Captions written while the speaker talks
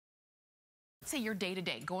say you're day to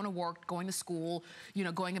day, going to work, going to school, you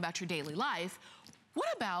know, going about your daily life. What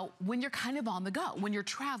about when you're kind of on the go, when you're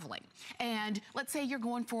traveling? And let's say you're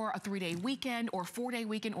going for a 3-day weekend or 4-day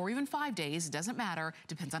weekend or even 5 days, it doesn't matter,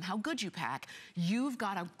 depends on how good you pack. You've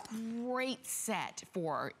got a great set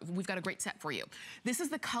we've got a great set for you. This is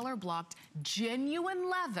the Colorblock genuine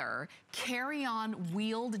leather carry-on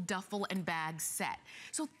wheeled duffel and bag set.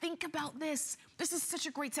 So think about this. This is such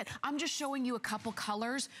a great set. I'm just showing you a couple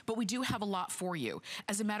colors, but we do have a lot for you.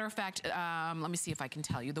 As a matter of fact, let me see if I can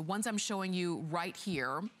tell you. The ones I'm showing you right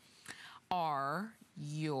here are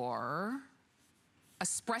your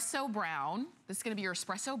espresso brown. This is gonna be your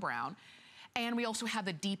espresso brown. And we also have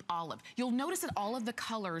the deep olive. You'll notice that all of the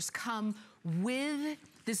colors come with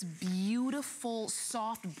this beautiful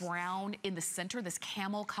soft brown in the center, this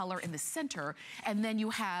camel color in the center, and then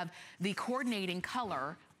you have the coordinating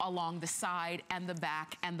color along the side and the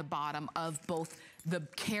back and the bottom of both the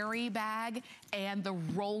carry bag and the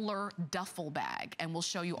roller duffel bag. And we'll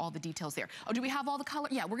show you all the details there. Oh, do we have all the color?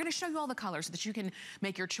 Yeah, we're gonna show you all the colors so that you can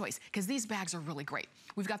make your choice, because these bags are really great.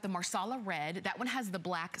 We've got the Marsala red, that one has the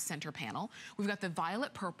black center panel. We've got the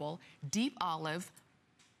violet purple, deep olive,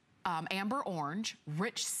 amber orange,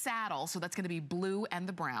 rich saddle, so that's gonna be blue and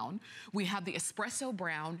the brown. We have the espresso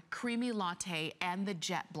brown, creamy latte, and the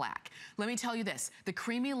jet black. Let me tell you this, the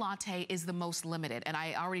creamy latte is the most limited, and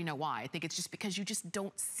I already know why. I think it's just because you just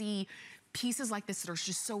don't see pieces like this that are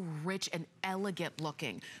just so rich and elegant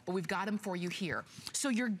looking, but we've got them for you here. So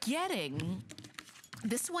you're getting,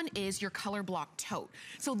 this one is your Colorblock tote.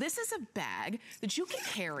 So this is a bag that you can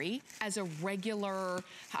carry as a regular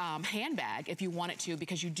handbag if you want it to,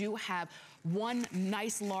 because you do have one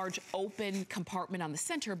nice large open compartment on the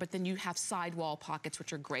center, but then you have sidewall pockets,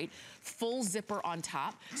 which are great. Full zipper on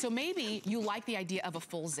top. So maybe you like the idea of a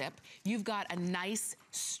full zip. You've got a nice,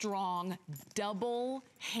 strong, double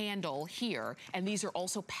handle here, and these are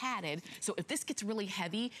also padded. So if this gets really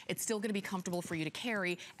heavy, it's still gonna be comfortable for you to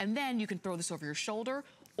carry, and then you can throw this over your shoulder,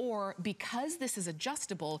 or because this is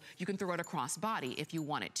adjustable, you can throw it across body if you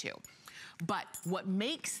wanted to. But what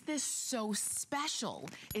makes this so special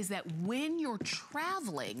is that when you're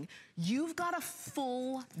traveling, you've got a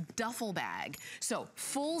full duffel bag. So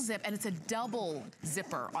full zip, and it's a double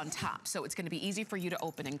zipper on top. So it's gonna be easy for you to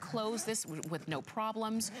open and close this with no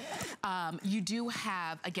problems. You do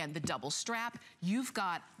have, again, the double strap. You've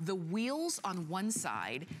got the wheels on one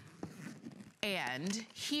side, and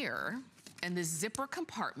here, and this zipper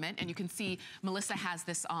compartment, and you can see Melissa has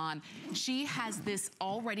this on. She has this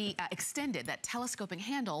already extended, that telescoping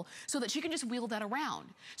handle, so that she can just wheel that around.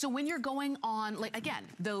 So when you're going on, like again,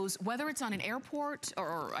 those, whether it's on an airport,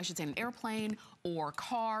 or I should say an airplane or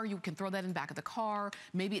car, you can throw that in the back of the car.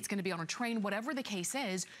 Maybe it's gonna be on a train, whatever the case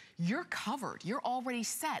is, you're covered, you're already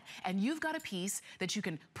set. And you've got a piece that you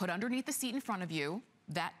can put underneath the seat in front of you,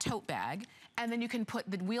 that tote bag, and then you can put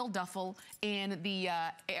the wheel duffel in the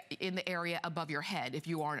area above your head if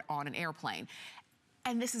you are on an airplane.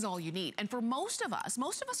 And this is all you need. And for most of us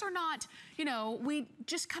are not, you know, we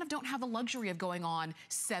just kind of don't have the luxury of going on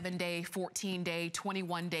 7-day, 14-day,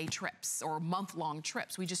 21-day trips or month-long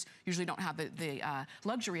trips. We just usually don't have the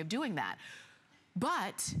luxury of doing that.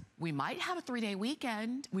 But we might have a 3-day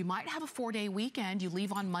weekend. We might have a 4-day weekend. You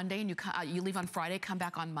leave on Monday and you leave on Friday, come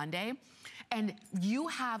back on Monday. And you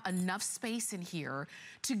have enough space in here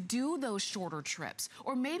to do those shorter trips.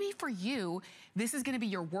 Or maybe for you, this is gonna be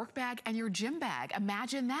your work bag and your gym bag.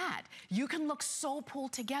 Imagine that. You can look so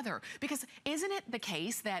pulled together. Because isn't it the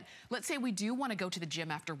case that, let's say we do wanna go to the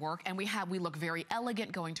gym after work, and we look very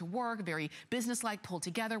elegant going to work, very businesslike, pulled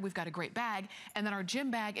together, we've got a great bag, and then our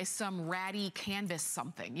gym bag is some ratty canvas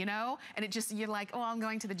something, you know? And it just, you're like, oh, I'm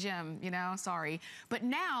going to the gym, you know, sorry. But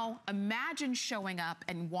now, imagine showing up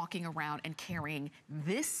and walking around and carrying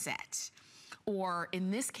this set. Or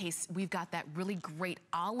in this case, we've got that really great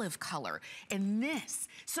olive color in this.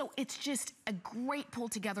 So it's just a great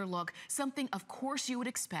pulled together look, something of course you would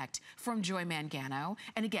expect from Joy Mangano.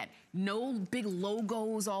 And again, no big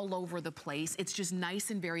logos all over the place. It's just nice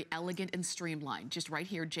and very elegant and streamlined. Just right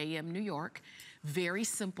here, JM New York. Very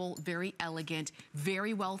simple, very elegant,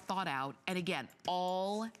 very well thought out. And again,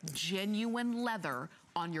 all genuine leather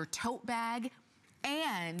on your tote bag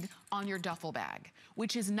and on your duffel bag,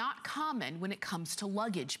 which is not common when it comes to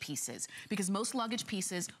luggage pieces, because most luggage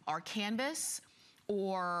pieces are canvas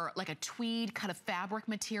or like a tweed kind of fabric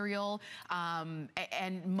material,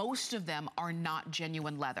 and most of them are not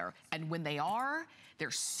genuine leather. And when they are,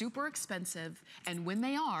 they're super expensive, and when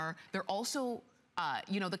they are, they're also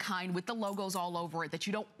you know, the kind with the logos all over it that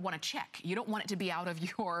you don't want to check. You don't want it to be out of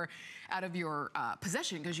your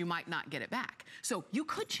possession because you might not get it back. So you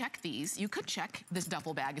could check these. You could check this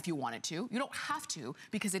duffel bag if you wanted to. You don't have to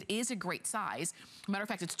because it is a great size. Matter of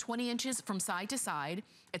fact, it's 20 inches from side to side.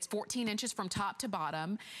 It's 14 inches from top to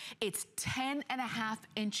bottom. It's 10.5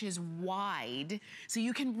 inches wide, so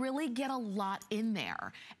you can really get a lot in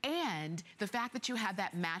there. And the fact that you have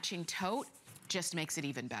that matching tote just makes it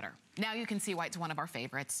even better. Now you can see why it's one of our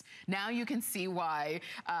favorites. Now you can see why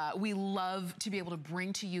we love to be able to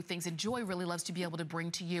bring to you things, and Joy really loves to be able to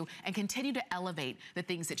bring to you and continue to elevate the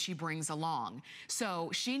things that she brings along.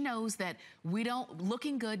 So she knows that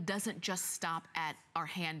looking good doesn't just stop at our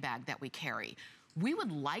handbag that we carry. We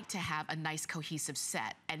would like to have a nice cohesive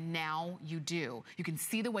set, and now you do. You can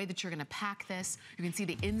see the way that you're gonna pack this. You can see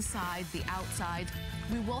the inside, the outside.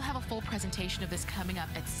 We will have a full presentation of this coming up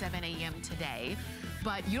at 7 a.m. today,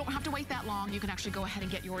 but you don't have to wait that long. You can actually go ahead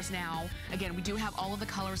and get yours now. Again, we do have all of the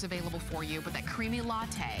colors available for you, but that creamy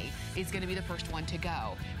latte is gonna be the first one to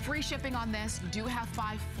go. Free shipping on this. We do have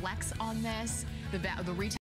 5 flex on this. The retail